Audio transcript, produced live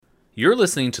You're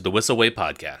listening to the Whissel Way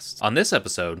podcast. On this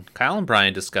episode, Kyle and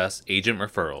Brian discuss agent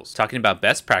referrals, talking about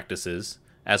best practices,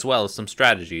 as well as some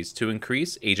strategies to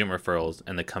increase agent referrals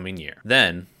in the coming year.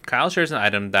 Then, Kyle shares an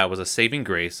item that was a saving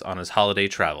grace on his holiday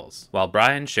travels, while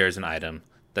Brian shares an item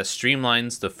that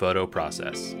streamlines the photo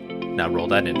process. Now roll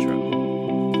that intro.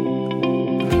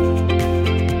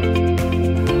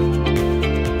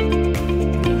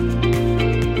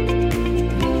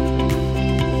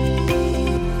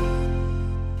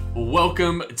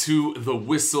 Welcome to the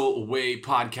Whissel Way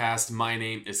podcast. My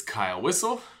name is Kyle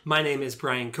Whissel. My name is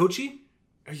Brian Kochi.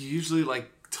 Are you usually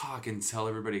talk and tell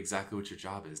everybody exactly what your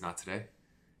job is? Not today?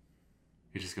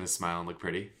 You're just going to smile and look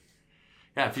pretty?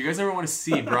 Yeah, if you guys ever want to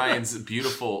see Brian's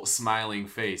beautiful smiling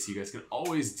face, you guys can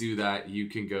always do that. You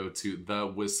can go to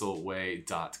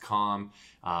thewhisselway.com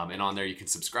and on there you can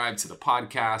subscribe to the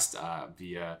podcast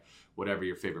via whatever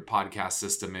your favorite podcast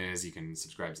system is. You can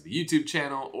subscribe to the YouTube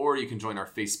channel, or you can join our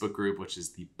Facebook group, which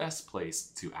is the best place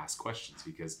to ask questions,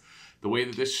 because the way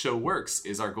that this show works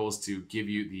is our goal is to give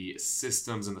you the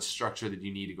systems and the structure that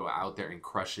you need to go out there and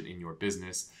crush it in your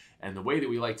business. And the way that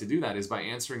we like to do that is by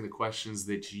answering the questions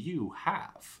that you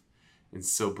have. And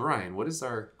so, Brian, what is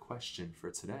our question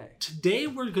for today? Today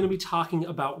we're going to be talking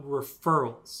about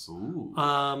referrals.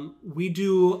 Ooh. We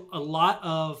do a lot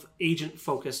of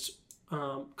agent-focused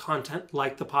content,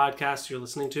 like the podcast you're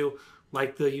listening to,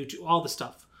 like the YouTube, all the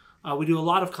stuff. We do a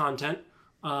lot of content.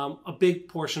 A big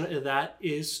portion of that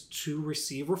is to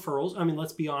receive referrals. I mean,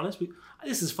 let's be honest.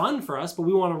 This is fun for us, but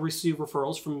we want to receive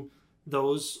referrals from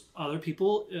those other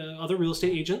people, other real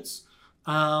estate agents.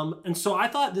 And so I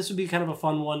thought this would be kind of a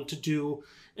fun one to do.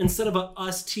 Instead of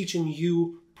us teaching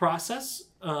you process,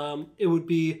 it would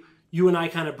be you and I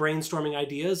kind of brainstorming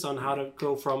ideas on how to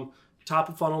go from top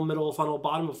of funnel, middle of funnel,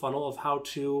 bottom of funnel, of how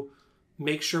to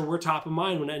make sure we're top of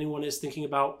mind when anyone is thinking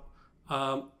about,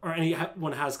 or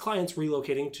anyone has clients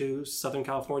relocating to Southern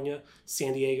California,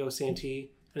 San Diego, Santee,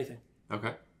 anything.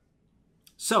 Okay.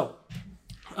 So,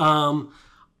 I'm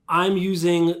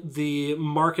using the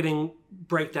marketing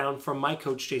breakdown from my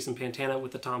coach, Jason Pantana,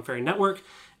 with the Tom Ferry Network,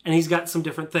 and he's got some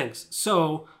different things.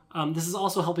 So, this is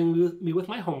also helping me with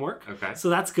my homework. Okay. So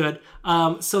that's good.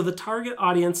 So the target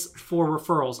audience for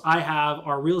referrals I have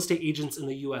are real estate agents in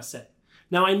the USA.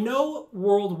 Now, I know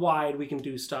worldwide we can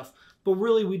do stuff, but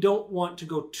really we don't want to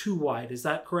go too wide. Is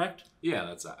that correct? Yeah,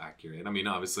 that's accurate. I mean,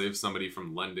 obviously, if somebody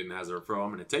from London has a referral,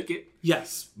 I'm going to take it.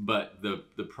 Yes. But the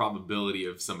probability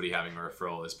of somebody having a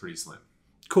referral is pretty slim.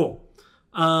 Cool.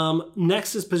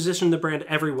 Next is position the brand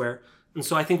everywhere. And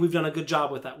so I think we've done a good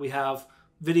job with that. We have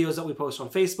videos that we post on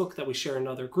Facebook that we share in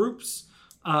other groups.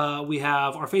 We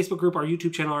have our Facebook group, our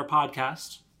YouTube channel, our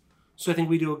podcast. So I think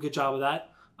we do a good job of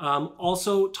that.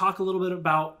 Also talk a little bit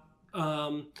about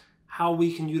how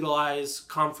we can utilize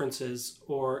conferences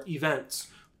or events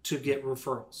to get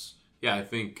referrals. Yeah, I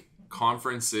think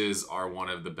conferences are one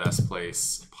of the best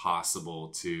places possible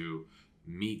to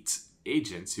meet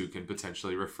agents who can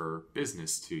potentially refer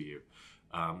business to you.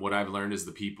 What I've learned is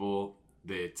the people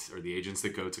the agents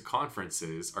that go to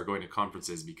conferences are going to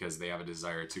conferences because they have a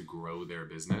desire to grow their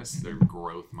business. They're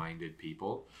growth-minded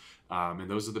people. And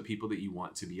those are the people that you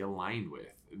want to be aligned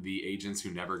with. The agents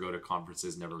who never go to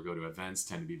conferences, never go to events,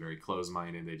 tend to be very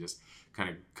close-minded. They just kind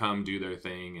of come, do their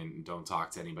thing, and don't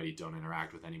talk to anybody, don't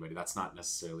interact with anybody. That's not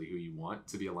necessarily who you want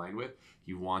to be aligned with.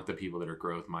 You want the people that are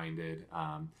growth-minded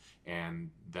and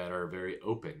that are very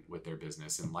open with their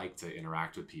business and like to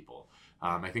interact with people.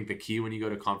 I think the key when you go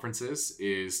to conferences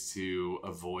is to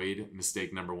avoid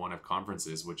mistake number one of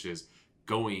conferences, which is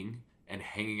going and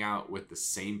hanging out with the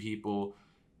same people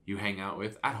you hang out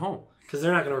with at home. Because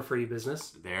they're not going to refer you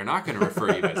business. They're not going to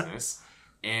refer you business.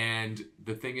 And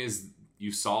the thing is,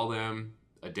 you saw them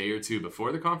a day or two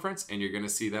before the conference, and you're going to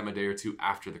see them a day or two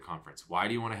after the conference. Why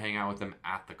do you want to hang out with them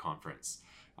at the conference?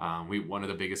 One of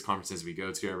the biggest conferences we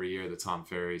go to every year, the Tom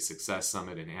Ferry Success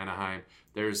Summit in Anaheim,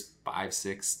 there's 5,000,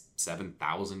 6,000,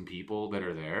 7,000 people that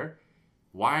are there.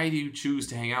 Why do you choose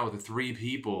to hang out with the 3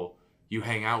 people you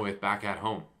hang out with back at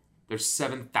home? There's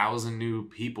 7,000 new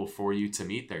people for you to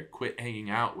meet there. Quit hanging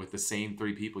out with the same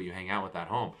 3 people you hang out with at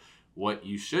home. What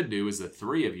you should do is the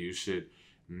 3 of you should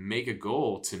make a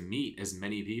goal to meet as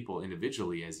many people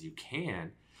individually as you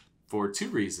can for 2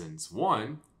 reasons.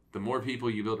 One, the more people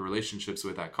you build relationships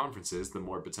with at conferences, the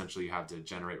more potential you have to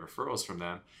generate referrals from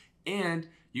them. And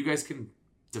you guys can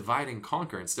divide and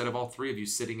conquer. Instead of all 3 of you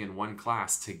sitting in one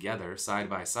class together, side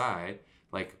by side,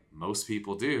 like most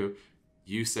people do,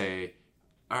 you say,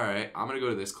 all right, I'm going to go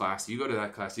to this class. You go to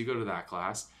that class. You go to that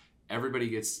class. Everybody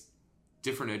gets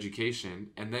different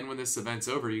education. And then when this event's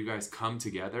over, you guys come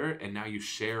together and now you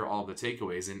share all the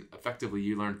takeaways and effectively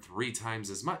you learn 3 times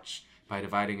as much by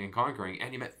dividing and conquering,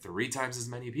 and you met 3 times as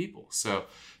many people. So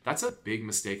that's a big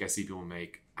mistake I see people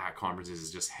make at conferences,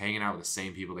 is just hanging out with the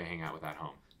same people they hang out with at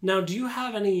home. Now, do you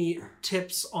have any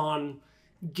tips on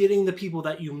getting the people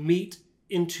that you meet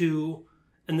into,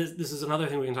 and this is another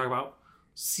thing we can talk about,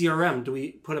 CRM? Do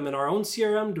we put them in our own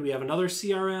CRM? Do we have another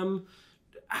CRM?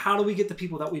 How do we get the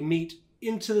people that we meet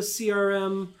into the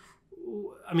CRM?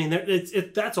 I mean,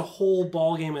 that's a whole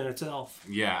ball game in itself.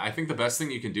 Yeah, I think the best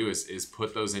thing you can do is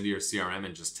put those into your CRM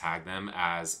and just tag them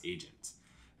as agents.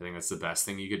 I think that's the best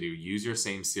thing you could do. Use your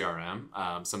same CRM.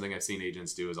 Something I've seen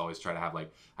agents do is always try to have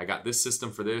like, I got this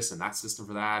system for this and that system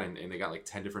for that, and they got like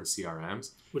 10 different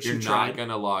CRMs. Which you're not going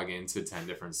to log into 10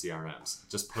 different CRMs.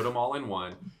 Just put them all in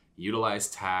one. Utilize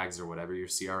tags or whatever your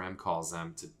CRM calls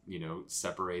them to,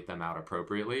 separate them out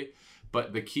appropriately.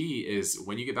 But the key is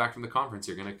when you get back from the conference,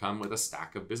 you're going to come with a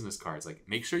stack of business cards. Like,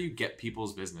 make sure you get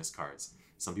people's business cards.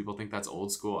 Some people think that's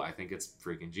old school. I think it's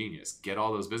freaking genius. Get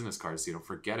all those business cards so you don't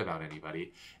forget about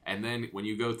anybody. And then when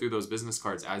you go through those business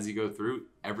cards, as you go through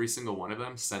every single one of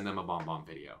them, send them a bomb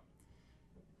video.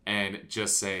 And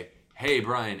just say, hey,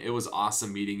 Brian, it was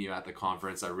awesome meeting you at the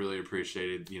conference. I really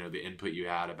appreciated, the input you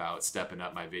had about stepping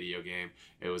up my video game.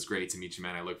 It was great to meet you,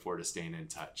 man. I look forward to staying in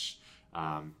touch.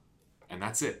 And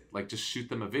that's it. Like, just shoot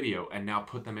them a video and now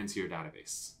put them into your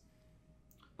database.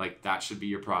 Like, that should be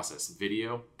your process.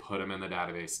 Video, put them in the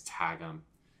database, tag them,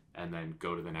 and then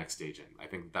go to the next agent. I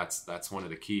think that's one of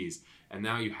the keys. And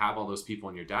now you have all those people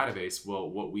in your database. Well,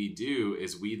 what we do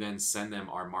is we then send them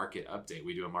our market update.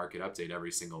 We do a market update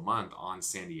every single month on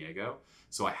San Diego.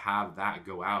 So I have that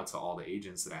go out to all the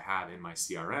agents that I have in my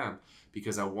CRM,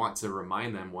 because I want to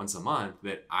remind them once a month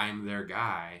that I'm their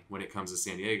guy when it comes to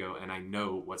San Diego, and I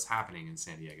know what's happening in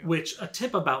San Diego. Which, a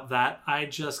tip about that, I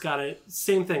just got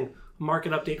same thing,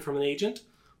 market update from an agent,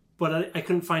 but I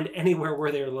couldn't find anywhere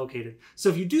where they are located. So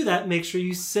if you do that, make sure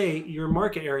you say your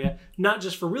market area, not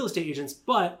just for real estate agents,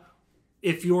 but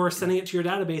if you're sending it to your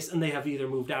database and they have either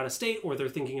moved out of state or they're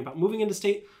thinking about moving into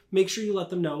state, make sure you let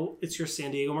them know it's your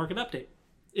San Diego market update.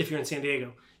 If you're in San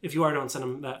Diego. If you are, don't send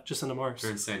them that. Just send them ours. If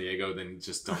you're in San Diego, then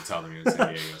just don't tell them you're in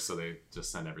San Diego. So they just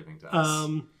send everything to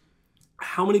us.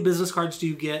 How many business cards do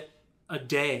you get a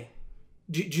day?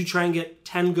 Do you try and get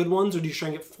 10 good ones, or do you try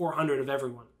and get 400 of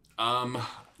everyone?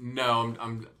 No,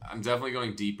 I'm definitely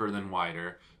going deeper than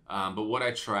wider. But what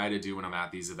I try to do when I'm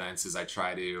at these events is I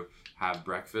try to have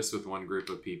breakfast with one group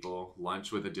of people,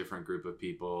 lunch with a different group of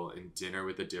people, and dinner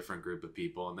with a different group of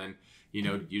people. And then,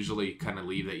 usually kind of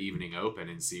leave the evening open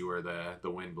and see where the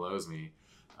wind blows me.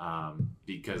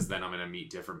 Because then I'm going to meet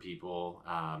different people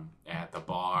at the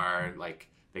bar. Like,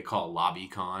 they call it lobby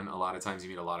con. A lot of times you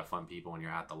meet a lot of fun people when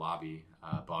you're at the lobby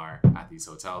bar at these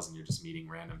hotels, and you're just meeting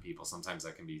random people. Sometimes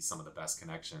that can be some of the best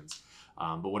connections.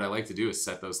 But what I like to do is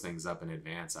set those things up in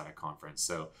advance at a conference.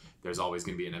 So there's always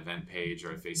going to be an event page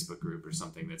or a Facebook group or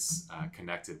something that's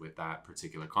connected with that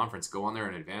particular conference. Go on there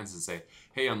in advance and say,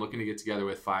 hey, I'm looking to get together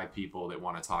with 5 people that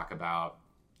want to talk about,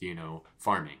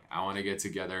 farming. I want to get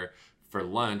together for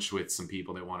lunch with some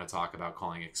people that want to talk about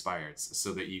calling expireds,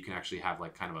 so that you can actually have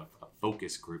like kind of a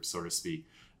focus group, so to speak,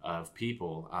 of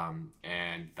people.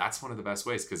 And that's one of the best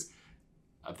ways, because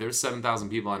if there's 7,000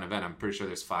 people at an event, I'm pretty sure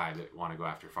there's 5 that want to go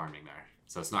after farming there.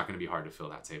 So it's not going to be hard to fill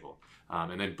that table.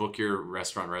 And then book your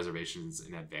restaurant reservations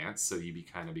in advance, so you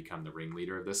kind of become the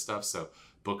ringleader of this stuff. So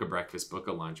book a breakfast, book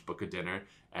a lunch, book a dinner,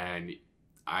 and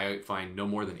I find no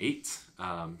more than 8.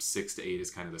 6 to 8 is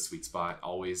kind of the sweet spot.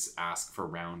 Always ask for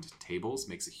round tables.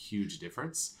 Makes a huge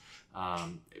difference.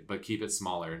 But keep it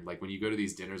smaller. Like, when you go to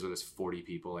these dinners where there's 40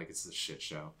 people, like, it's a shit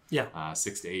show. Yeah.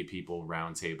 6 to 8 people,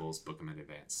 round tables, book them in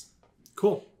advance.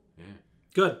 Cool. Yeah.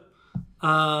 Good.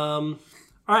 All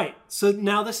right. So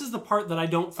now this is the part that I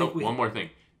don't think one more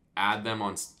thing. Add them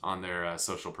on their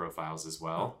social profiles as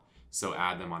well. Oh. So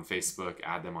add them on Facebook,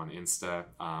 add them on Insta.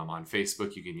 On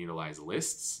Facebook, you can utilize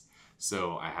lists.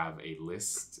 So I have a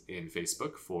list in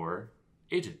Facebook for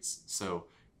agents. So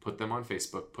put them on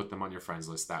Facebook, put them on your friends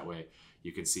list. That way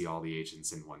you can see all the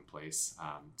agents in one place.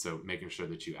 So making sure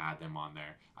that you add them on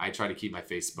there. I try to keep my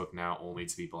Facebook now only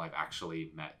to people I've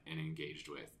actually met and engaged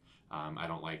with. I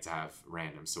don't like to have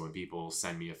random. So when people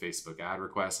send me a Facebook ad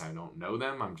request, I don't know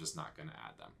them, I'm just not going to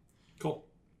add them.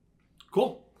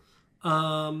 Cool.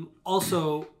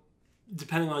 Also,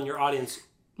 depending on your audience,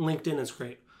 LinkedIn is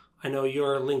great. I know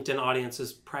your LinkedIn audience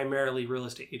is primarily real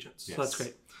estate agents. So that's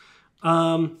great.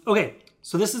 Okay.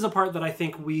 So this is a part that I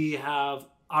think we have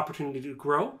opportunity to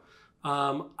grow.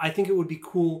 I think it would be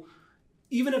cool,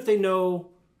 even if they know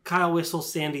Kyle Whissel,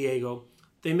 San Diego,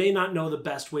 they may not know the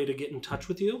best way to get in touch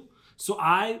with you. So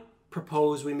I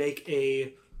propose we make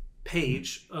a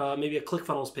page, maybe a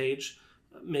ClickFunnels page.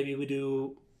 Maybe we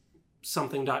do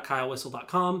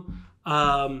something.kylewhissel.com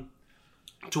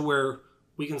to where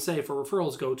we can say for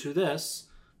referrals, go to this.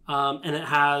 And it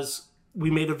has, we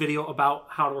made a video about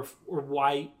how to, or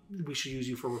why we should use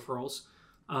you for referrals.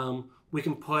 We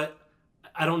can put,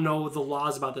 I don't know the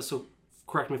laws about this, so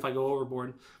correct me if I go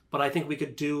overboard, but I think we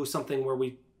could do something where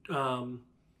we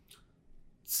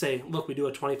say, look, we do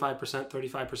a 25%,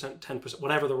 35%, 10%,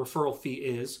 whatever the referral fee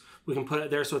is. We can put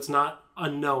it there so it's not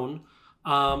unknown.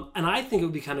 And I think it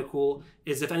would be kind of cool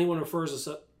is if anyone refers us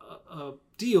a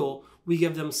deal, we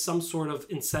give them some sort of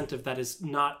incentive that is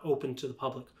not open to the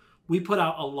public. We put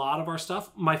out a lot of our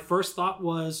stuff. My first thought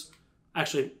was,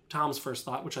 actually Tom's first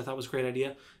thought, which I thought was a great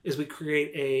idea, is we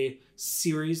create a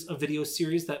video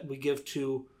series that we give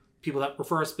to people that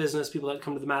refer us business, people that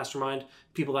come to the mastermind,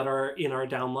 people that are in our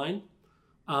downline.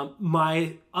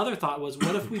 My other thought was,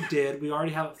 what if we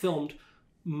already have it filmed,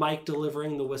 Mike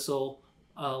delivering the Whissel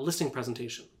listing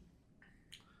presentation.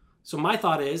 So my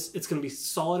thought is, it's going to be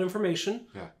solid information.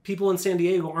 Yeah. People in San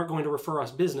Diego aren't going to refer us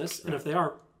business, and if they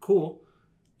are, cool.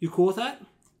 You cool with that?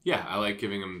 Yeah, I like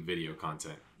giving them video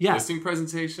content. Yeah. Listing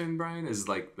presentation, Brian, is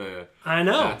like I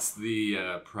know. That's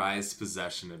the prized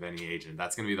possession of any agent.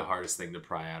 That's going to be the hardest thing to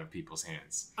pry out of people's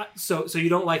hands. So you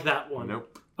don't like that one?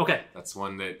 Nope. Okay. That's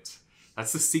one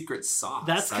that's the secret sauce.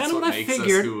 That's kind of what I makes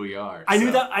figured. Us who we are. I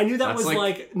knew that was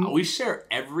like we share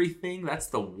everything. That's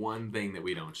the one thing that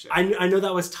we don't share. I know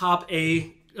that was top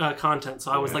A content,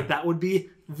 so I was like, that would be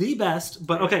the best.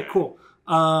 But okay, cool.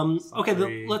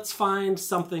 Okay, let's find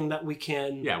something that we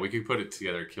can. Yeah, we could put it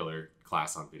together. Killer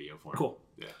class on video form. Cool.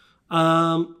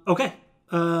 Yeah. Okay.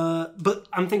 But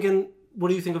I'm thinking, what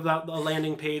do you think about the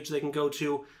landing page they can go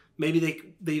to? Maybe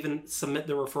they even submit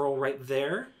the referral right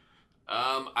there.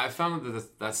 I found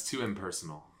that that's too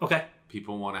impersonal. Okay.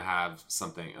 People want to have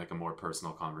something like a more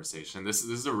personal conversation. This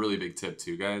is a really big tip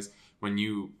too, guys. When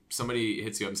somebody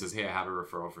hits you up and says, "Hey, I have a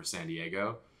referral for San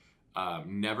Diego,"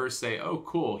 never say, "Oh,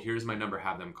 cool. Here's my number.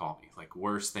 Have them call me." Like,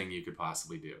 worst thing you could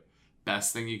possibly do.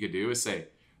 Best thing you could do is say,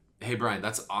 "Hey, Brian,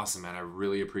 that's awesome, man. I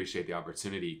really appreciate the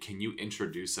opportunity. Can you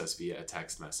introduce us via a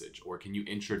text message, or can you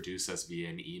introduce us via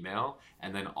an email,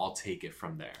 and then I'll take it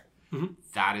from there." Mm-hmm.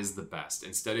 That is the best.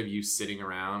 Instead of you sitting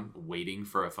around waiting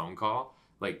for a phone call,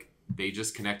 like, they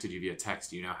just connected you via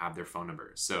text. You now have their phone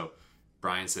number. So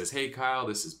Brian says, "Hey, Kyle,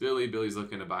 this is Billy. Billy's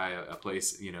looking to buy a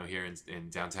place, here in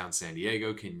downtown San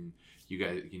Diego. Can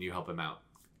you help him out?"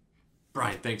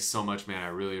 "Brian, thanks so much, man. I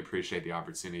really appreciate the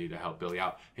opportunity to help Billy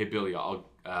out. Hey, Billy, I'll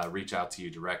reach out to you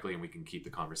directly and we can keep the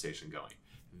conversation going."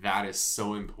 That is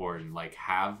so important. Like,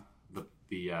 have the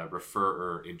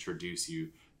referrer introduce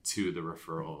you to the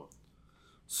referral.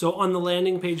 So on the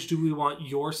landing page, do we want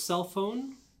your cell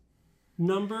phone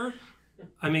number?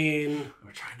 I mean,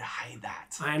 we're trying to hide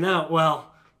that. I know.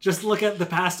 Well, just look at the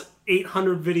past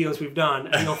 800 videos we've done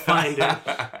and you'll find it.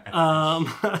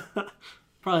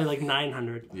 Probably like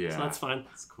 900. Yeah. So that's fine.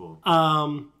 That's cool.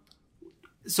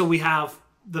 So we have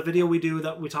the video we do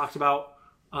that we talked about.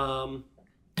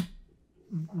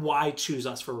 Why choose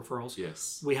us for referrals?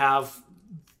 Yes. We have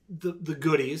the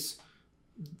goodies.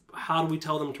 How do we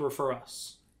tell them to refer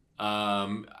us?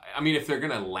 I mean, if they're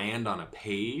going to land on a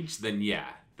page, then yeah.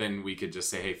 Then we could just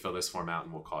say, "Hey, fill this form out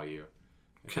and we'll call you."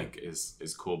 I think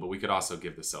is cool. But we could also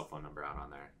give the cell phone number out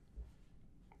on there.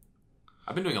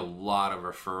 I've been doing a lot of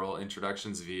referral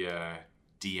introductions via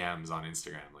DMs on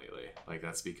Instagram lately. Like,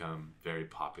 that's become very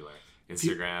popular.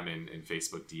 Instagram and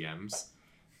Facebook DMs.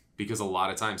 Because a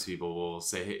lot of times people will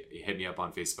say, "Hey, hit me up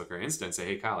on Facebook or Insta and say,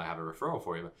 'Hey, Kyle, I have a referral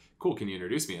for you. Cool, can you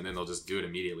introduce me?'" And then they'll just do it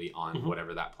immediately on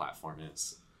whatever that platform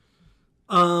is.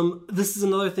 This is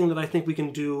another thing that I think we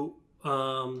can do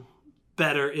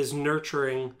better is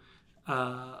nurturing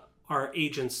our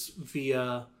agents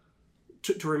via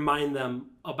to remind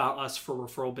them about us for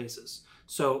referral basis.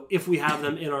 So if we have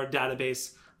them in our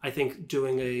database, I think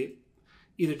doing an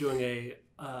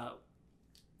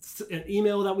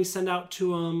email that we send out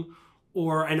to them,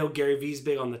 or I know Gary V's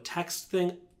big on the text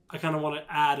thing. I kind of want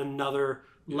to add another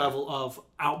level of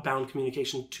outbound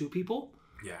communication to people.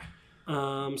 Yeah.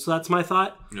 So that's my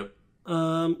thought. Yep.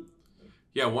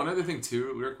 Yeah, one other thing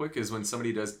too, real quick, is when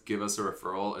somebody does give us a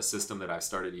referral, a system that I've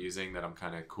started using that I'm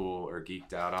kind of cool or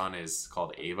geeked out on is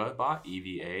called Ava Bot,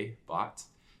 EVA Bot.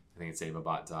 I think it's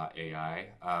avabot.ai.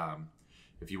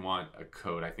 If you want a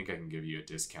code, I think I can give you a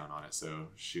discount on it. So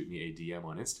shoot me a DM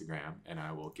on Instagram and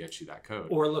I will get you that code.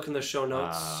 Or look in the show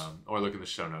notes.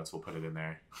 We'll put it in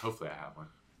there. Hopefully I have one.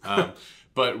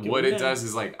 But what it does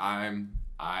is, like, I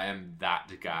am that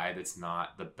guy that's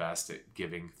not the best at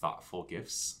giving thoughtful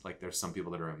gifts. Like, there's some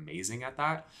people that are amazing at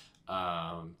that.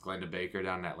 Glenda Baker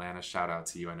down in Atlanta, shout out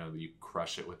to you. I know that you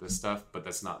crush it with this stuff, but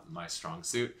that's not my strong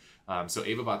suit. So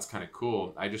AvaBot's kind of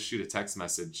cool. I just shoot a text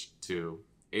message to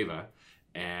Ava,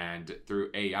 and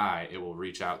through AI, it will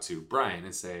reach out to Brian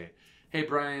and say, hey,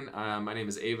 Brian, my name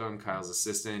is Ava. I'm Kyle's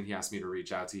assistant. He asked me to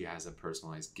reach out to you. He has a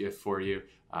personalized gift for you.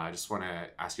 I just want to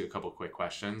ask you a couple quick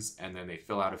questions. And then they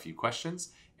fill out a few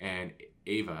questions, and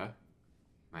Ava,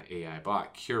 my AI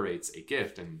bot, curates a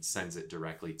gift and sends it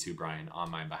directly to Brian on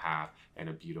my behalf in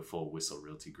a beautiful Whissel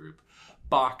Realty Group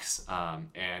box.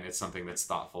 And it's something that's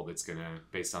thoughtful, that's going to,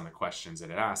 based on the questions that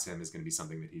it asks him, is going to be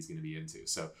something that he's going to be into.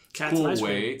 So cool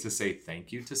way to say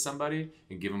thank you to somebody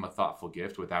and give them a thoughtful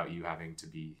gift without you having to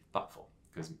be thoughtful,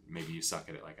 because maybe you suck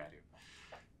at it like I do.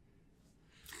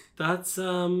 That's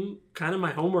kind of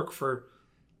my homework for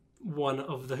one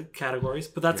of the categories,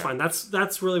 but that's fine.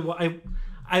 That's really what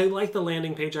I like, the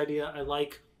landing page idea. I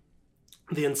like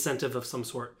the incentive of some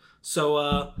sort. So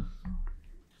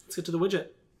let's get to the widget.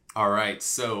 All right.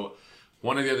 So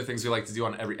one of the other things we like to do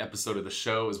on every episode of the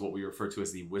show is what we refer to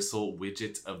as the Whissel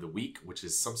widget of the week, which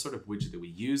is some sort of widget that we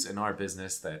use in our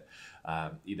business that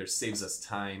either saves us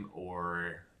time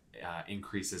or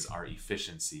increases our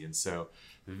efficiency. And so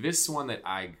this one that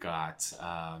I got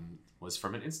was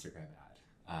from an Instagram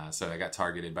ad. So I got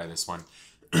targeted by this one.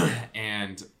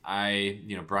 And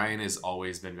Brian has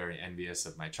always been very envious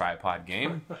of my tripod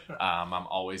game. I'm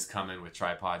always coming with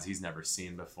tripods he's never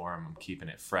seen before. I'm keeping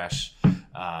it fresh.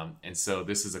 And so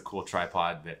this is a cool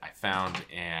tripod that I found.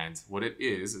 And what it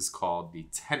is called the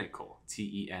Tenicle,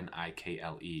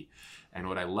 Tenikle. And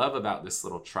what I love about this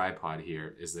little tripod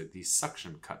here is that these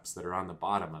suction cups that are on the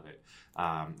bottom of it.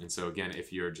 And so again,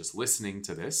 if you're just listening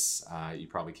to this, you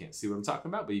probably can't see what I'm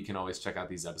talking about, but you can always check out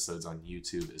these episodes on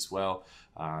YouTube as well.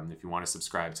 If you want to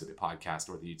subscribe to the podcast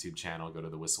or the YouTube channel, go to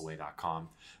thewhisselway.com.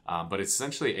 But it's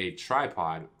essentially a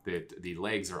tripod that the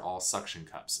legs are all suction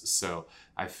cups. So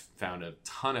I've found a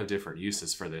ton of different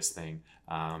uses for this thing.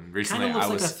 Recently, kind of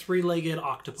looks like a three-legged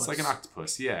octopus. It's like an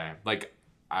octopus, yeah. Like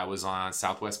I was on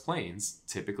Southwest Plains,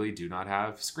 typically do not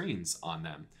have screens on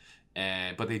them.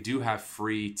 But they do have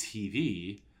free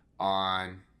TV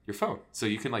on your phone. So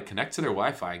you can like connect to their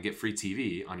Wi-Fi and get free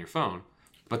TV on your phone.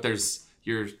 But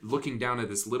you're looking down at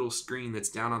this little screen that's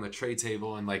down on the tray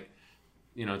table, and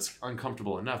it's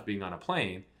uncomfortable enough being on a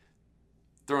plane.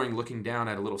 Looking down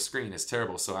at a little screen is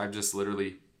terrible. So I've just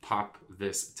literally popped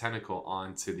this Tenicle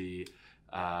onto the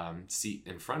seat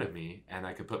in front of me, and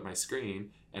I could put my screen,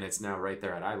 and it's now right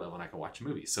there at eye level, and I can watch a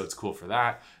movie. So it's cool for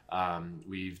that.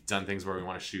 We've done things where we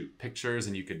want to shoot pictures,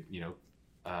 and you could,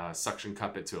 suction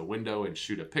cup it to a window and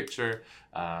shoot a picture.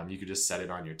 You could just set it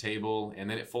on your table, and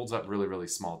then it folds up really, really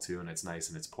small too, and it's nice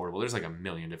and it's portable. There's like a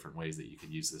million different ways that you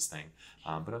could use this thing.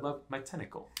 But I love my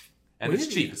Tenicle. And it's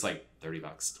cheap. It's like $30,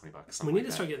 $20. We need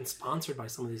to start getting sponsored by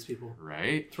some of these people.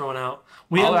 Right? Throwing out.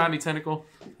 Holla at me, Tenicle.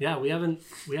 Yeah, we haven't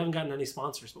gotten any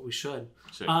sponsors, but we should.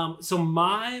 So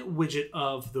my widget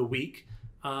of the week,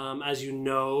 as you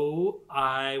know,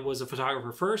 I was a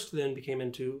photographer first, then became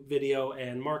into video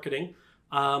and marketing.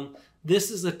 This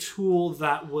is a tool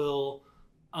that will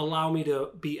allow me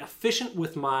to be efficient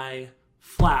with my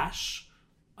flash,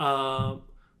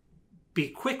 be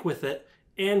quick with it,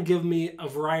 and give me a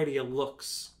variety of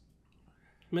looks.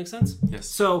 Make sense? Yes.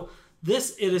 So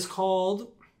it is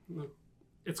called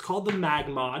the Mag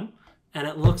Mod, and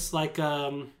it looks like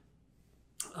a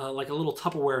little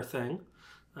Tupperware thing.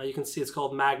 You can see it's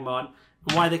called Mag Mod.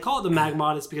 And why they call it the Mag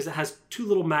Mod is because it has two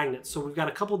little magnets. So we've got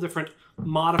a couple different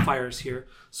modifiers here.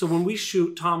 So when we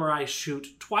shoot, Tom or I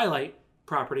shoot twilight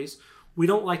properties, we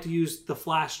don't like to use the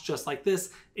flash just like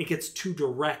this. It gets too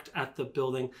direct at the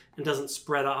building and doesn't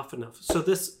spread off enough. So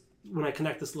when I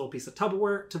connect this little piece of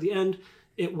Tupperware to the end,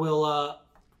 it will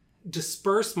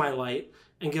disperse my light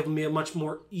and give me a much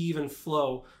more even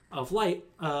flow of light.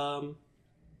 So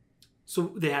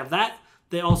they have that.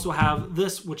 They also have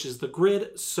this, which is the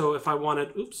grid. So if I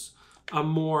wanted,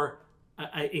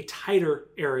 a tighter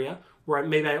area where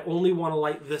maybe I only want to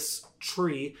light this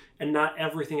tree and not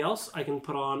everything else, I can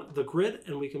put on the grid,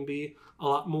 and we can be a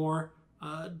lot more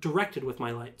directed with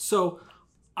my light. So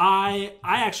I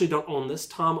actually don't own this.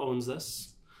 Tom owns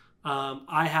this.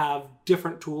 I have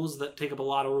different tools that take up a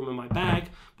lot of room in my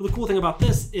bag. But the cool thing about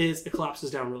this is it collapses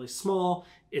down really small.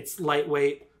 It's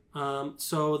lightweight.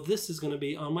 So this is going to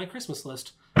be on my Christmas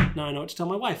list. Now I know what to tell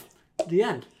my wife. The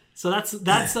end. So that's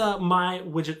my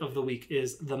widget of the week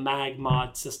is the Mag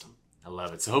Mod system. I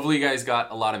love it. So hopefully you guys got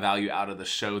a lot of value out of the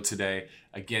show today.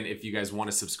 Again, if you guys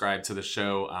want to subscribe to the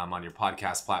show on your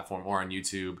podcast platform or on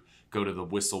YouTube, go to the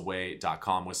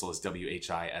whisselway.com. Whissel is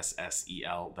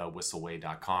WHISSEL,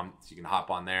 thewhisselway.com. So you can hop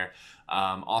on there.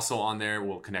 Also on there,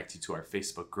 we'll connect you to our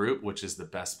Facebook group, which is the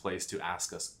best place to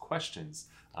ask us questions.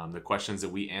 The questions that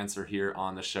we answer here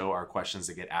on the show are questions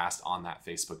that get asked on that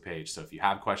Facebook page. So if you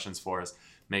have questions for us,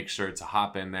 make sure to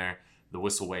hop in there,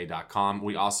 thewhisselway.com.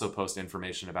 We also post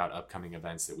information about upcoming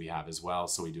events that we have as well.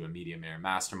 So we do a Media Mayor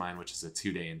Mastermind, which is a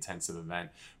 2-day intensive event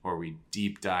where we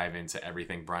deep dive into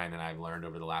everything Brian and I have learned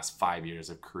over the last 5 years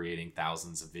of creating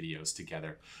thousands of videos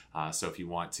together. So if you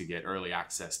want to get early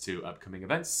access to upcoming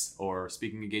events or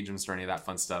speaking engagements or any of that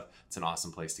fun stuff, it's an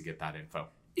awesome place to get that info.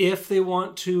 If they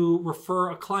want to refer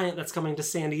a client that's coming to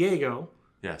San Diego,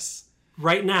 yes,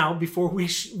 right now, before we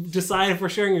decide if we're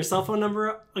sharing your cell phone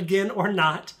number again or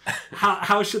not,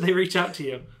 how should they reach out to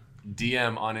you?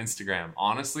 DM on Instagram.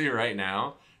 Honestly, right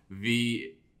now,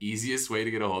 the easiest way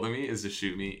to get a hold of me is to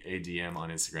shoot me a DM on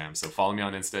Instagram. So follow me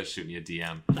on Insta, shoot me a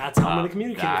DM. That's how I'm going to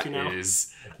communicate with you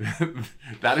now.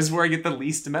 That is where I get the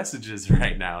least messages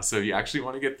right now. So if you actually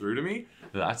want to get through to me,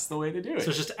 that's the way to do it. So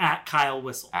it's just at Kyle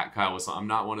Whissel. At Kyle Whissel. I'm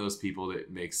not one of those people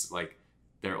that makes like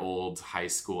their old high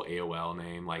school AOL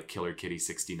name, like Killer Kitty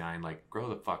 69. Like, grow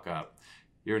the fuck up.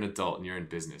 You're an adult and you're in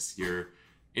business. Your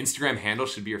Instagram handle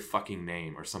should be your fucking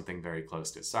name or something very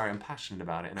close to it. Sorry, I'm passionate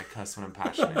about it and I cuss when I'm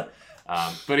passionate.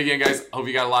 But again, guys, hope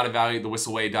you got a lot of value at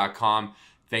thewhisselway.com.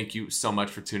 Thank you so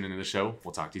much for tuning into the show.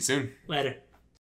 We'll talk to you soon. Later.